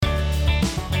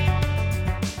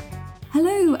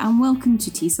and welcome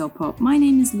to TESOL Pop. My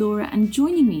name is Laura, and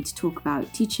joining me to talk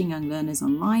about teaching young learners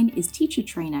online is teacher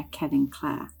trainer Kevin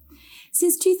Clare.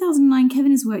 Since 2009,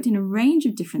 Kevin has worked in a range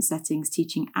of different settings,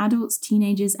 teaching adults,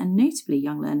 teenagers, and notably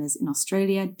young learners in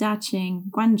Australia, Daqing,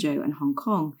 Guangzhou, and Hong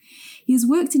Kong. He has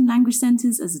worked in language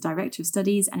centres as a director of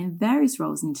studies and in various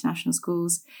roles in international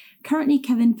schools. Currently,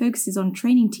 Kevin focuses on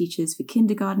training teachers for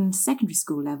kindergarten, secondary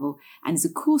school level, and is a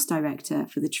course director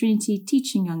for the Trinity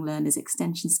Teaching Young Learners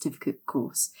Extension Certificate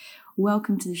course.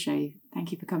 Welcome to the show.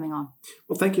 Thank you for coming on.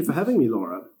 Well, thank you for having me,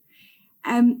 Laura.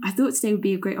 I thought today would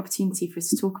be a great opportunity for us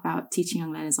to talk about teaching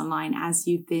young learners online, as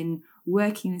you've been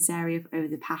working in this area over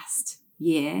the past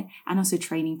year and also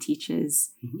training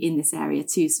teachers in this area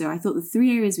too. So I thought the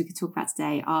three areas we could talk about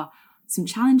today are some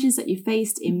challenges that you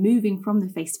faced in moving from the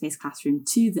face-to-face classroom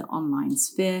to the online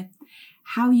sphere,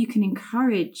 how you can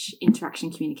encourage interaction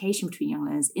and communication between young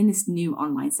learners in this new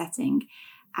online setting,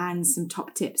 and some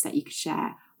top tips that you could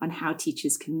share on how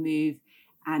teachers can move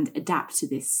and adapt to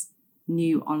this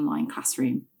new online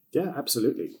classroom. Yeah,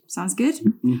 absolutely. Sounds good?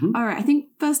 Mm-hmm. All right. I think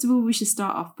first of all, we should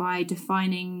start off by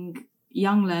defining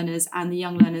young learners and the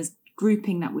young learners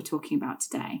grouping that we're talking about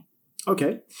today.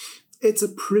 Okay. It's a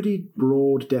pretty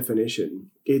broad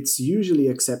definition. It's usually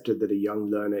accepted that a young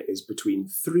learner is between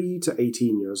 3 to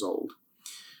 18 years old.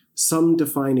 Some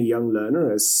define a young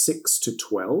learner as 6 to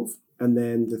 12, and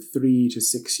then the 3 to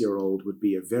 6 year old would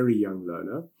be a very young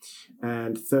learner,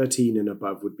 and 13 and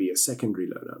above would be a secondary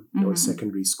learner or a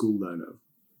secondary school learner.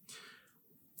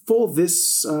 For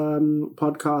this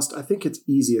podcast, I think it's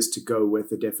easiest to go with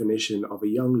the definition of a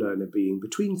young learner being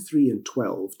between 3 and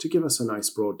 12 to give us a nice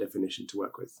broad definition to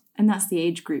work with. And that's the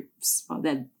age groups, well,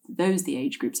 those are the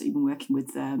age groups that you've been working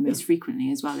with most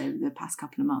frequently as well over the past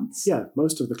couple of months. Yeah,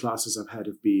 most of the classes I've had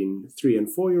have been 3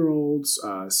 and 4 year olds,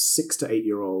 6 to 8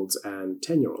 year olds, and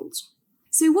 10 year olds.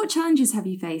 So what challenges have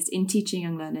you faced in teaching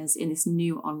young learners in this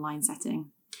new online setting?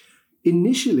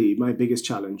 Initially, my biggest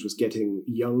challenge was getting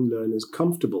young learners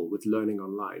comfortable with learning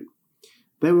online.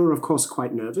 They were, of course,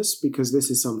 quite nervous because this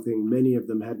is something many of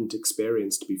them hadn't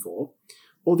experienced before,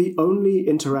 or the only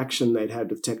interaction they'd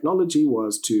had with technology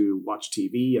was to watch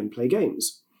TV and play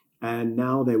games. And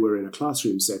now they were in a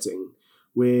classroom setting,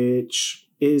 which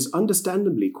is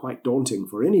understandably quite daunting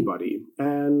for anybody,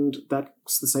 and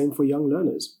that's the same for young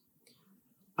learners.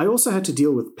 I also had to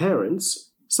deal with parents.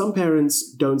 Some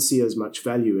parents don't see as much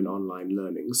value in online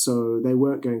learning, so they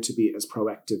weren't going to be as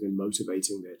proactive in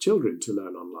motivating their children to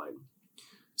learn online.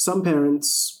 Some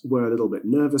parents were a little bit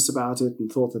nervous about it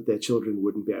and thought that their children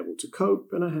wouldn't be able to cope,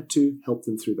 and I had to help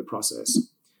them through the process.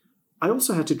 I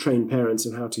also had to train parents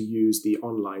in how to use the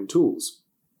online tools.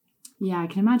 Yeah, I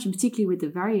can imagine, particularly with the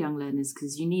very young learners,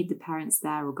 because you need the parents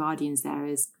there or guardians there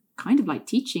as kind of like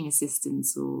teaching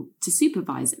assistants or to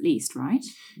supervise at least, right?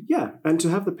 Yeah, and to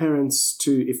have the parents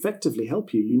to effectively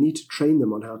help you, you need to train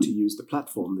them on how to use the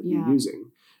platform that you're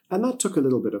using. And that took a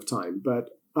little bit of time, but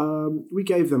we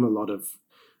gave them a lot of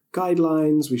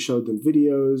guidelines, we showed them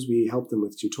videos, we helped them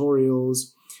with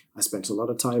tutorials. I spent a lot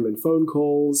of time in phone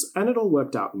calls, and it all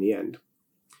worked out in the end.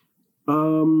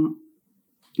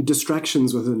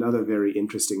 Distractions was another very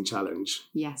interesting challenge.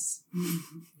 Yes.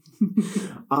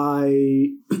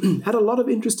 I had a lot of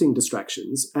interesting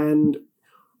distractions, and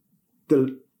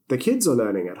the kids are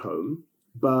learning at home,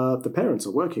 but the parents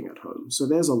are working at home. So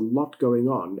there's a lot going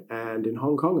on, and in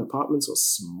Hong Kong, apartments are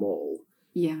small.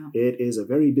 Yeah. It is a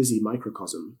very busy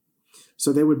microcosm.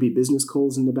 So there would be business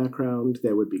calls in the background,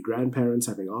 there would be grandparents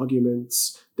having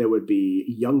arguments, there would be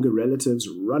younger relatives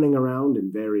running around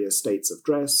in various states of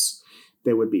dress,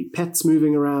 there would be pets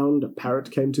moving around, a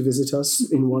parrot came to visit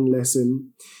us in one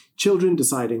lesson, children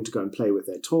deciding to go and play with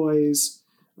their toys,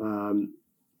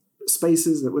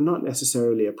 spaces that were not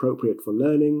necessarily appropriate for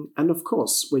learning, and of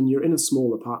course, when you're in a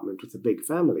small apartment with a big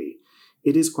family,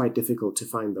 it is quite difficult to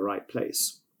find the right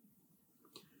place.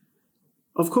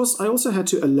 Of course, I also had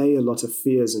to allay a lot of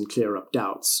fears and clear up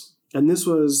doubts, and this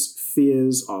was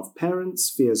fears of parents,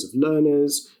 fears of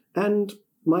learners, and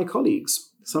my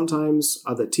colleagues. Sometimes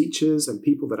other teachers and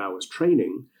people that I was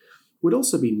training would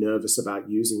also be nervous about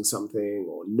using something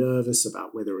or nervous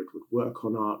about whether it would work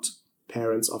or not.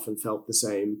 Parents often felt the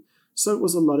same. So it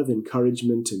was a lot of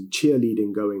encouragement and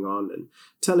cheerleading going on and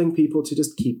telling people to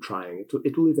just keep trying.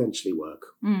 It will eventually work.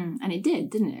 And it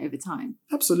did, didn't it, over time?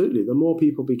 Absolutely. The more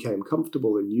people became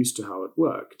comfortable and used to how it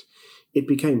worked, it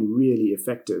became really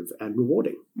effective and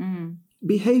rewarding.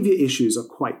 Behavior issues are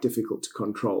quite difficult to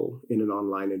control in an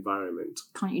online environment.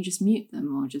 Can't you just mute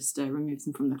them or just remove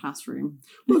them from the classroom?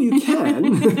 Well, you can.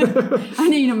 I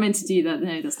know you're not meant to do that.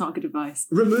 No, that's not good advice.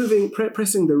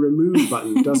 Pressing the remove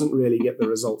button doesn't really get the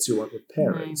results you want with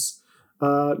parents.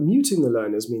 Muting the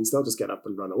learners means they'll just get up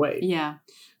and run away. Yeah.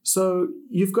 So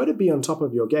you've got to be on top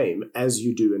of your game as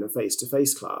you do in a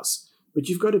face-to-face class, but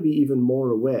you've got to be even more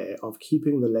aware of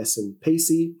keeping the lesson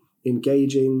pacey,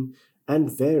 engaging,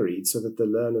 and varied so that the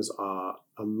learners are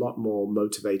a lot more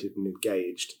motivated and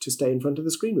engaged to stay in front of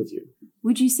the screen with you.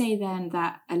 Would you say then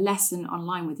that a lesson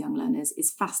online with young learners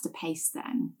is faster paced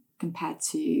then compared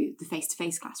to the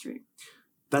face-to-face classroom?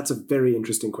 That's a very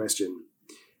interesting question.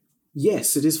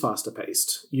 Yes, it is faster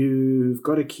paced. You've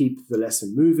got to keep the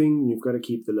lesson moving, you've got to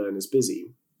keep the learners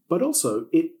busy, but also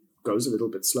it goes a little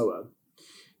bit slower.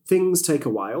 Things take a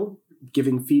while.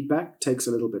 Giving feedback takes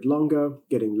a little bit longer.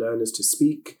 Getting learners to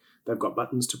speak, they've got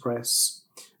buttons to press.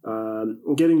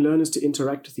 Getting learners to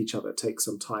interact with each other takes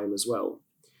some time as well.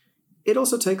 It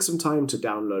also takes some time to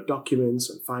download documents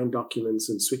and find documents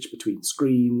and switch between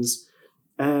screens.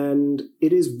 And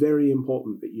it is very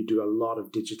important that you do a lot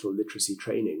of digital literacy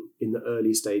training in the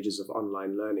early stages of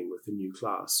online learning with a new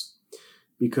class,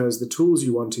 because the tools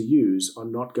you want to use are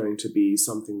not going to be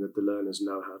something that the learners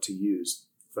know how to use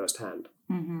firsthand.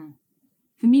 Mm-hmm.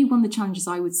 For me, one of the challenges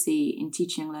I would see in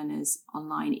teaching young learners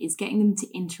online is getting them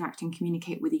to interact and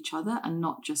communicate with each other and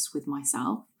not just with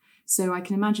myself. So I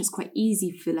can imagine it's quite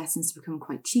easy for lessons to become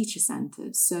quite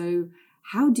teacher-centered. So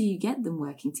how do you get them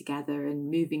working together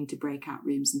and moving to breakout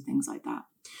rooms and things like that?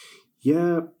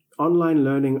 Yeah, online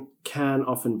learning can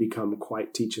often become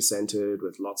quite teacher-centered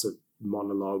with lots of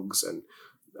monologues and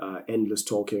endless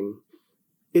talking.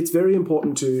 It's very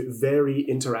important to vary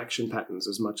interaction patterns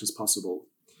as much as possible.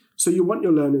 So you want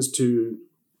your learners to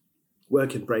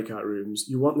work in breakout rooms,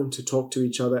 you want them to talk to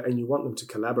each other, and you want them to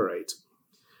collaborate.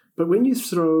 But when you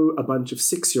throw a bunch of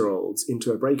 6-year-olds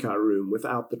into a breakout room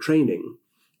without the training,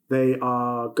 they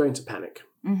are going to panic.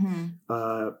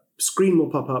 Mm-hmm. Screen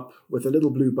will pop up with a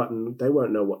little blue button. They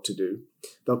won't know what to do.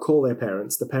 They'll call their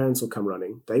parents. The parents will come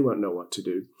running. They won't know what to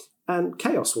do. And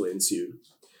chaos will ensue.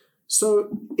 So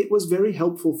it was very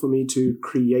helpful for me to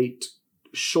create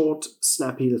short,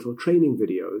 snappy little training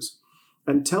videos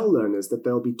and tell learners that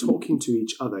they'll be talking to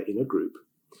each other in a group,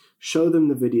 show them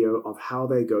the video of how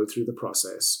they go through the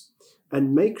process,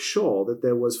 and make sure that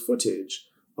there was footage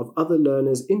of other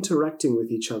learners interacting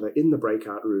with each other in the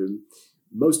breakout room,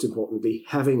 most importantly,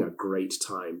 having a great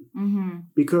time. Mm-hmm.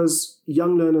 Because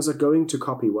young learners are going to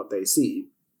copy what they see.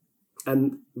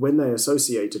 And when they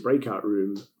associate a breakout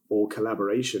room or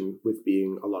collaboration with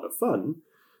being a lot of fun,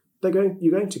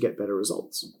 you're going to get better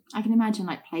results. I can imagine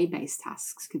like play-based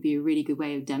tasks could be a really good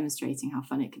way of demonstrating how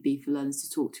fun it could be for learners to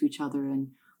talk to each other and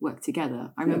work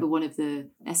together. I remember one of the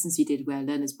lessons you did where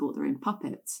learners brought their own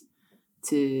puppets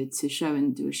to show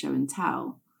and do a show and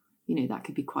tell. You know, that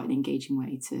could be quite an engaging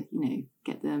way to, you know,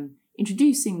 get them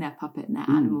introducing their puppet and their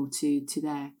animal to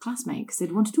their classmate because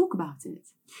they'd want to talk about it.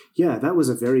 Yeah, that was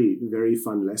a very, very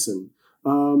fun lesson.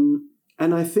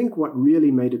 And I think what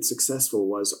really made it successful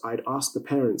was I'd ask the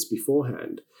parents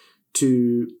beforehand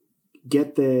to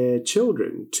get their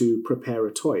children to prepare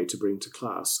a toy to bring to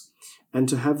class and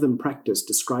to have them practice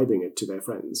describing it to their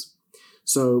friends.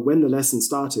 So when the lesson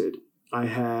started, I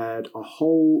had a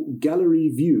whole gallery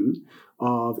view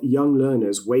of young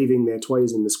learners waving their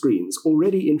toys in the screens,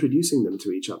 already introducing them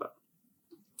to each other.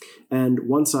 And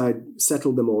once I'd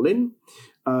settled them all in,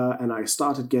 and I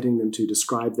started getting them to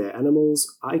describe their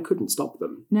animals, I couldn't stop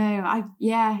them. No,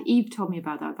 Eve told me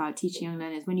about that, about teaching young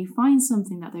learners. When you find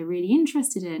something that they're really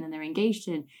interested in and they're engaged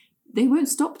in, they won't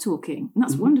stop talking. And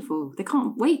that's wonderful. They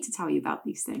can't wait to tell you about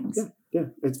these things. Yeah.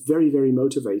 It's very, very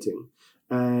motivating.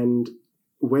 And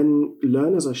when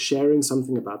learners are sharing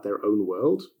something about their own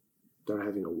world, they're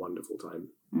having a wonderful time.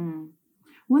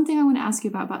 One thing I want to ask you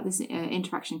about this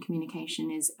interaction communication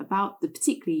is about the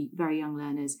particularly very young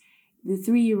learners. The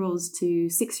 3-year-olds to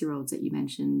 6-year-olds that you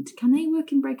mentioned, can they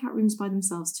work in breakout rooms by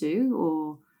themselves too?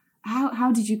 Or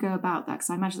how did you go about that? Because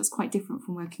I imagine that's quite different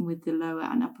from working with the lower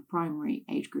and upper primary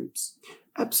age groups.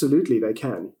 Absolutely, they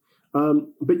can.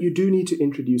 But you do need to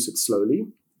introduce it slowly,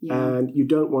 and you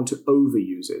don't want to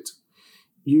overuse it.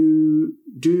 You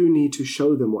do need to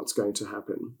show them what's going to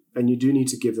happen, and you do need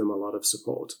to give them a lot of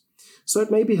support. So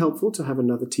it may be helpful to have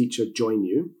another teacher join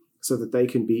you, so that they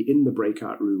can be in the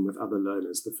breakout room with other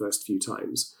learners the first few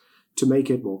times, to make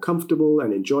it more comfortable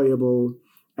and enjoyable,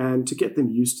 and to get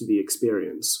them used to the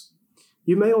experience.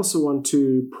 You may also want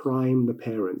to prime the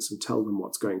parents and tell them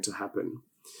what's going to happen,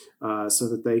 so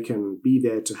that they can be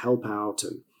there to help out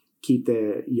and keep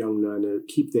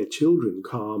their children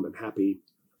calm and happy,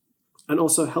 and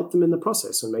also help them in the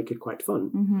process and make it quite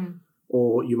fun.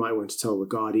 Or you might want to tell the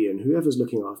guardian, whoever's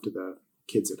looking after the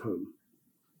kids at home.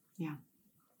 Yeah.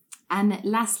 And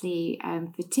lastly,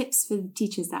 for tips for the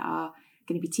teachers that are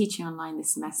going to be teaching online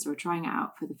this semester or trying it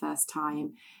out for the first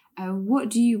time. What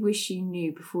do you wish you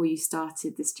knew before you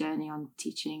started this journey on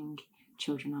teaching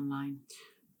children online?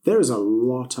 There is a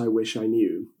lot I wish I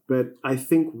knew, but I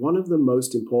think one of the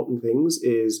most important things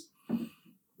is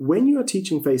when you are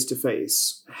teaching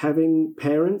face-to-face, having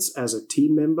parents as a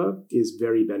team member is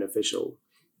very beneficial,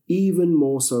 even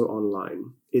more so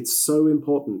online. It's so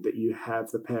important that you have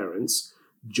the parents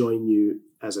join you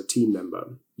as a team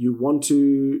member. You want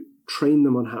to train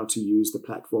them on how to use the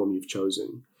platform you've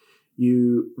chosen.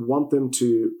 You want them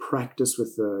to practice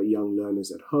with the young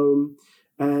learners at home,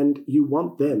 and you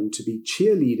want them to be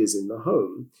cheerleaders in the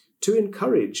home to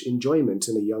encourage enjoyment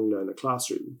in a young learner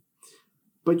classroom.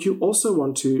 But you also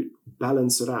want to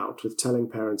balance it out with telling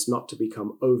parents not to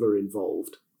become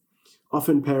over-involved.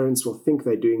 Often parents will think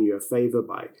they're doing you a favor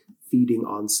by feeding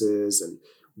answers and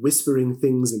whispering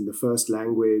things in the first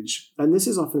language, and this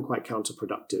is often quite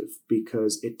counterproductive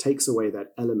because it takes away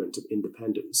that element of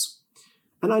independence.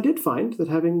 And I did find that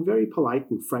having very polite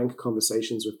and frank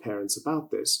conversations with parents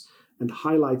about this and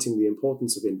highlighting the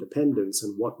importance of independence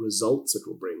and what results it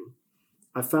will bring,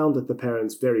 I found that the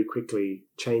parents very quickly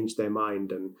changed their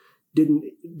mind and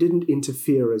didn't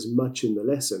interfere as much in the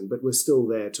lesson, but were still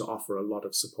there to offer a lot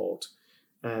of support.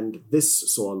 And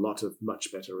this saw a lot of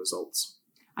much better results.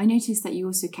 I noticed that you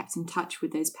also kept in touch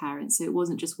with those parents. So it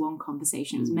wasn't just one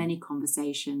conversation, it was many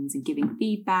conversations and giving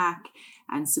feedback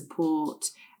and support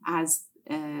as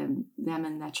them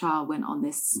and their child went on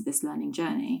this learning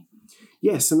journey.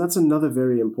 Yes, and that's another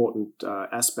very important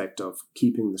aspect of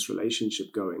keeping this relationship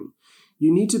going.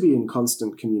 You need to be in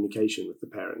constant communication with the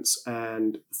parents,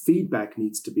 and feedback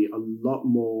needs to be a lot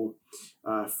more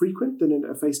frequent than in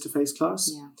a face-to-face class.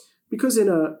 Yeah. Because in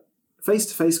a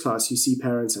face-to-face class, you see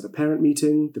parents at a parent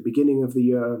meeting, the beginning of the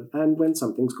year, and when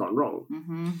something's gone wrong.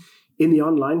 Mm-hmm. In the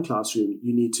online classroom,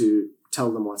 you need to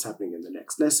tell them what's happening in the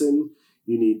next lesson.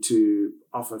 You need to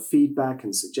offer feedback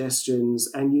and suggestions,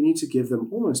 and you need to give them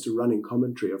almost a running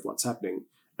commentary of what's happening.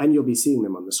 And you'll be seeing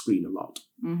them on the screen a lot.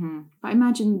 Mm-hmm. But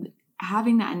imagine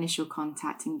having that initial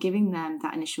contact and giving them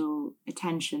that initial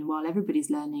attention while everybody's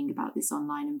learning about this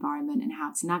online environment and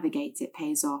how to navigate it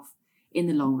pays off in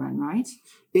the long run, right?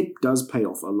 It does pay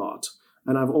off a lot.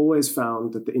 And I've always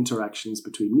found that the interactions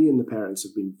between me and the parents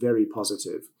have been very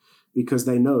positive because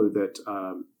they know that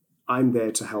I'm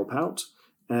there to help out.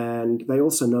 And they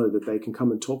also know that they can come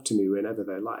and talk to me whenever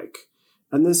they like.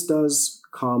 And this does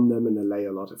calm them and allay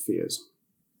a lot of fears.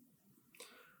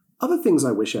 Other things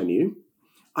I wish I knew.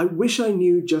 I wish I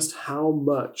knew just how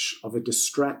much of a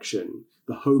distraction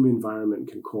the home environment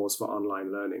can cause for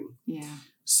online learning. Yeah.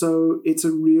 So it's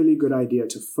a really good idea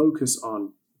to focus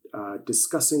on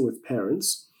discussing with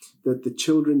parents that the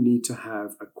children need to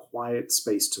have a quiet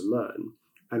space to learn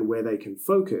and where they can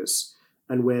focus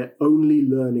and where only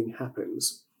learning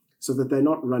happens, so that they're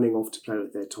not running off to play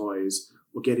with their toys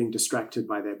or getting distracted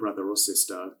by their brother or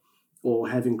sister or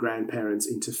having grandparents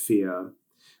interfere.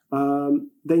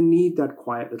 They need that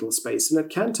quiet little space, and it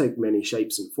can take many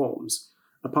shapes and forms.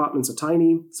 Apartments are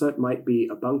tiny, so it might be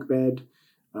a bunk bed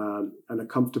and a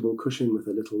comfortable cushion with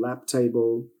a little lap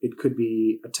table. It could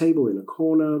be a table in a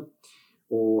corner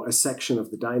or a section of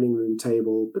the dining room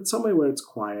table, but somewhere where it's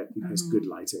quiet and has good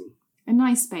lighting. A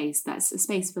nice space that's a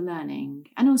space for learning.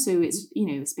 And also it's,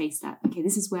 a space that, okay,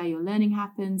 this is where your learning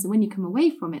happens. And when you come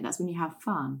away from it, that's when you have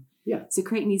fun. Yeah. So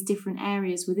creating these different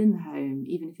areas within the home,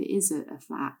 even if it is a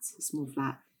small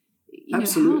flat,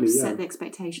 Absolutely, helps set the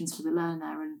expectations for the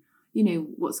learner and,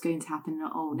 what's going to happen.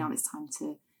 Oh, now it's time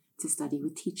to study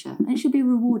with teacher. And it should be a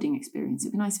rewarding experience.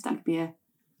 It'd be nice if that could be a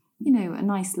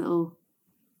nice little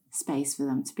space for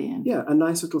them to be in. Yeah, a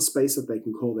nice little space that they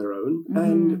can call their own. Mm-hmm.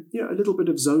 And, a little bit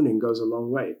of zoning goes a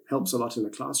long way. Helps a lot in the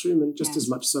classroom and just as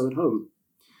much so at home.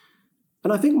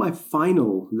 And I think my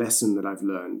final lesson that I've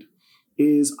learned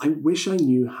is I wish I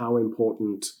knew how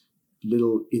important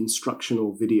little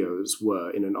instructional videos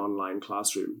were in an online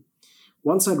classroom.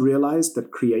 Once I'd realized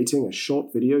that creating a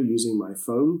short video using my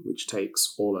phone, which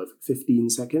takes all of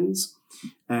 15 seconds,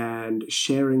 and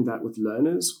sharing that with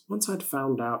learners, once I'd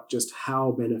found out just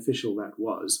how beneficial that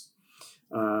was,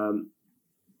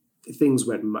 things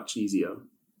went much easier.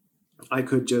 I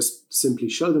could just simply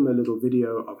show them a little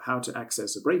video of how to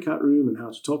access a breakout room and how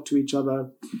to talk to each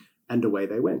other, and away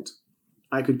they went.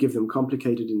 I could give them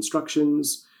complicated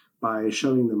instructions by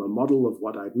showing them a model of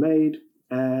what I'd made,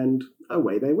 and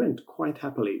away they went quite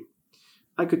happily.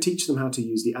 I could teach them how to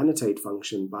use the annotate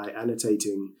function by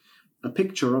annotating a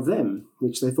picture of them,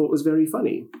 which they thought was very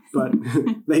funny, but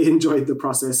they enjoyed the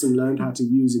process and learned how to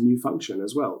use a new function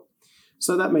as well.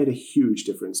 So that made a huge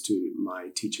difference to my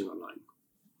teaching online.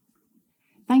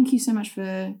 Thank you so much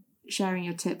for sharing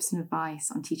your tips and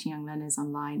advice on teaching young learners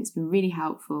online. It's been really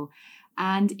helpful.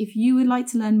 And if you would like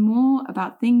to learn more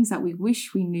about things that we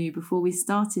wish we knew before we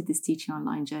started this teaching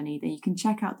online journey, then you can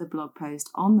check out the blog post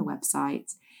on the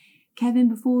website. Kevin,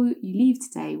 before you leave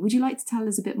today, would you like to tell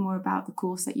us a bit more about the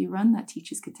course that you run that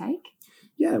teachers could take?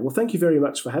 Yeah, well, thank you very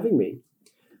much for having me.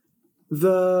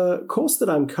 The course that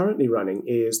I'm currently running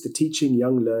is the Teaching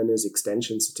Young Learners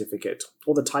Extension Certificate,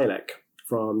 or the TYLEC,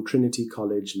 from Trinity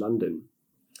College, London.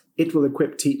 It will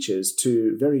equip teachers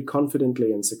to very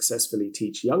confidently and successfully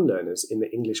teach young learners in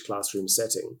the English classroom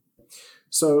setting.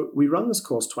 So we run this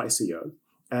course twice a year,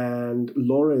 and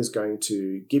Laura is going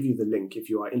to give you the link if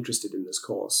you are interested in this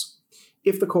course.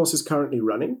 If the course is currently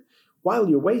running, while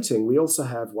you're waiting, we also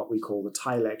have what we call the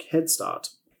TYLEC Head Start.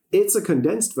 It's a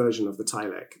condensed version of the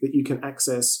TYLEC that you can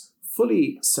access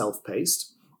fully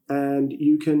self-paced, and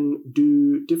you can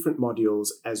do different modules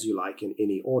as you like in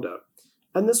any order.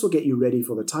 And this will get you ready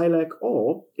for the TYLEC,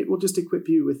 or it will just equip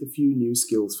you with a few new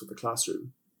skills for the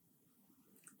classroom.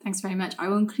 Thanks very much. I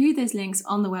will include those links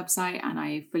on the website, and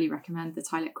I fully recommend the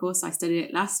TYLEC course. I studied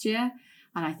it last year,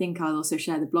 and I think I'll also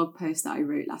share the blog post that I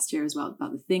wrote last year as well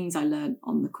about the things I learned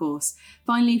on the course.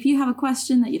 Finally, if you have a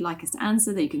question that you'd like us to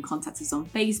answer, then you can contact us on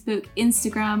Facebook,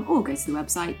 Instagram, or go to the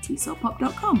website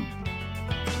tsolpop.com.